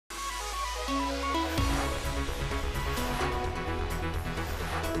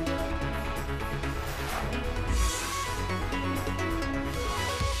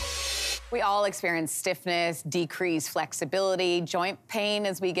We all experience stiffness, decreased flexibility, joint pain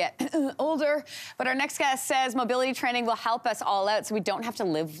as we get older. But our next guest says mobility training will help us all out so we don't have to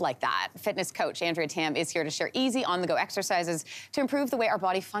live like that. Fitness coach Andrea Tam is here to share easy on-the-go exercises to improve the way our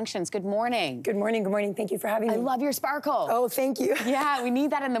body functions. Good morning. Good morning, good morning. Thank you for having me. I love your sparkle. Oh, thank you. Yeah, we need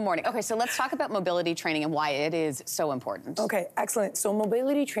that in the morning. Okay, so let's talk about mobility training and why it is so important. Okay, excellent. So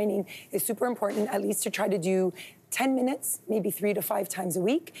mobility training is super important, at least to try to do 10 minutes, maybe 3 to 5 times a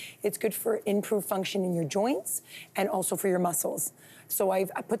week. It's good for improved function in your joints and also for your muscles. So I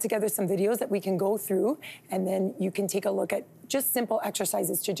put together some videos that we can go through, and then you can take a look at just simple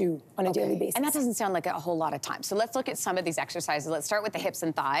exercises to do on a daily basis. And that doesn't sound like a whole lot of time. So let's look at some of these exercises. Let's start with the hips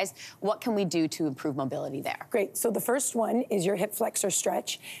and thighs. What can we do to improve mobility there? Great. So the first one is your hip flexor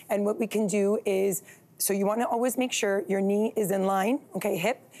stretch. And what we can do is, so you want to always make sure your knee is in line, okay,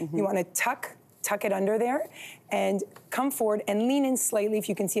 hip. You want to tuck it under there and come forward and lean in slightly. If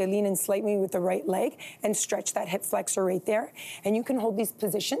you can see, I lean in slightly with the right leg and stretch that hip flexor right there. And you can hold these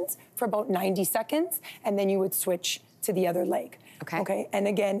positions for about 90 seconds, and then you would switch to the other leg. Okay. And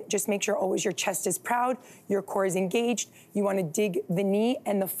again, just make sure always your chest is proud, your core is engaged. You want to dig the knee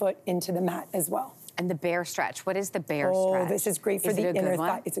and the foot into the mat as well. And the bear stretch. What is the bear stretch? Oh, this is great for the inner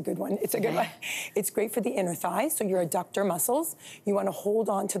thigh. It's a good one. It's a good one. It's great for the inner thigh, so your adductor muscles. You want to hold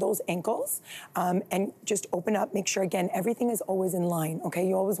on to those ankles and just open up. Make sure, again, everything is always in line, okay?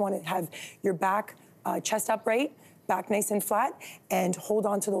 You always want to have your back, chest upright, back nice and flat, and hold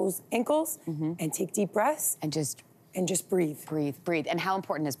on to those ankles and take deep breaths. And just breathe. Breathe. And how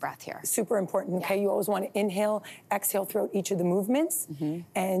important is breath here? Super important, okay? You always want to inhale, exhale throughout each of the movements.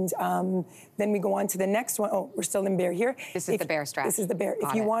 And then we go on to the next one. Oh, we're still in bear here. This is the bear stretch. This is the bear.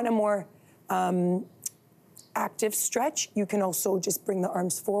 If you want a more active stretch, you can also just bring the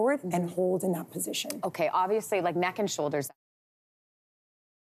arms forward and hold in that position. Okay, obviously, like neck and shoulders.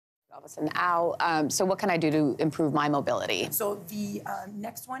 All of a sudden, ow. So what can I do to improve my mobility? So the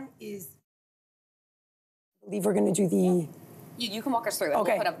next one is, I believe we're going to do the... You can walk us through it.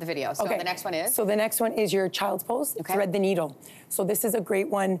 We'll put up the video. So the next one is? So the next one is your child's pose, thread the needle. So this is a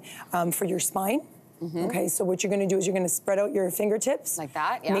great one for your spine. Okay, so what you're going to do is you're going to spread out your fingertips. Like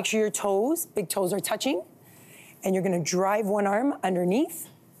that, yeah. Make sure your toes, big toes are touching. And you're going to drive one arm underneath.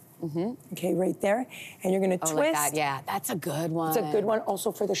 Okay, right there. And you're going to twist. Like that, yeah. That's a good one. It's a good one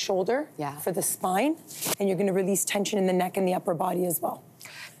also for the shoulder, for the spine. And you're going to release tension in the neck and the upper body as well.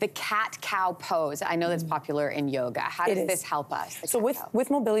 The cat-cow pose, I know that's popular in yoga. How does this help us? So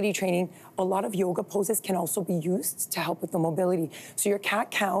with mobility training, a lot of yoga poses can also be used to help with the mobility. So your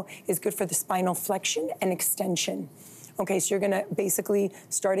cat-cow is good for the spinal flexion and extension. Okay, so you're gonna basically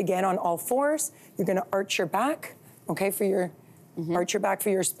start again on all fours. You're gonna arch your back, okay, for your arch your back for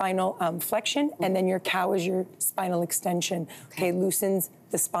your spinal flexion, and then your cow is your spinal extension. Okay, loosens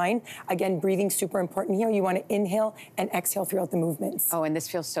the spine. Again, breathing super important here. You want to inhale and exhale throughout the movements. Oh, and this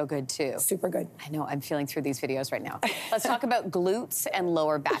feels so good too. Super good. I know, I'm feeling through these videos right now. Let's talk about glutes and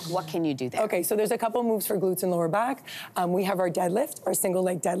lower back. What can you do there? Okay, so there's a couple moves for glutes and lower back. We have our deadlift, our single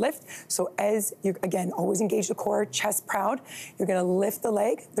leg deadlift. So as you, again, always engage the core, chest proud. You're gonna lift the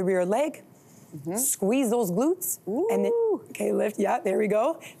leg, the rear leg, squeeze those glutes, and then, lift, there we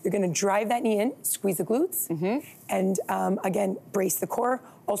go. You're gonna drive that knee in, squeeze the glutes, and again, brace the core.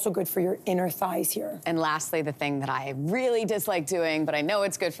 Also good for your inner thighs here. And lastly, the thing that I really dislike doing, but I know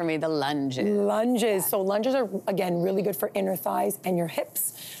it's good for me, the lunges. Lunges, so lunges are, again, really good for inner thighs and your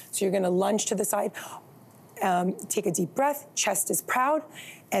hips. So you're gonna lunge to the side, take a deep breath, chest is proud,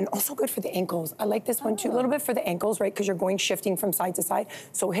 and also good for the ankles. I like this one too, a little bit for the ankles, right? Because you're shifting from side to side.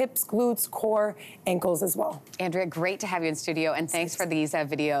 So hips, glutes, core, ankles as well. Andrea, great to have you in studio, and thanks for these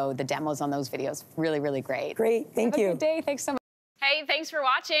the demos on those videos. Really, really great. Great, thank you. Have a good day, thanks so much. Hey, thanks for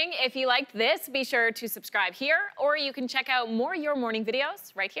watching. If you liked this, be sure to subscribe here, or you can check out more Your Morning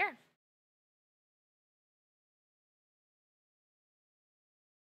videos right here.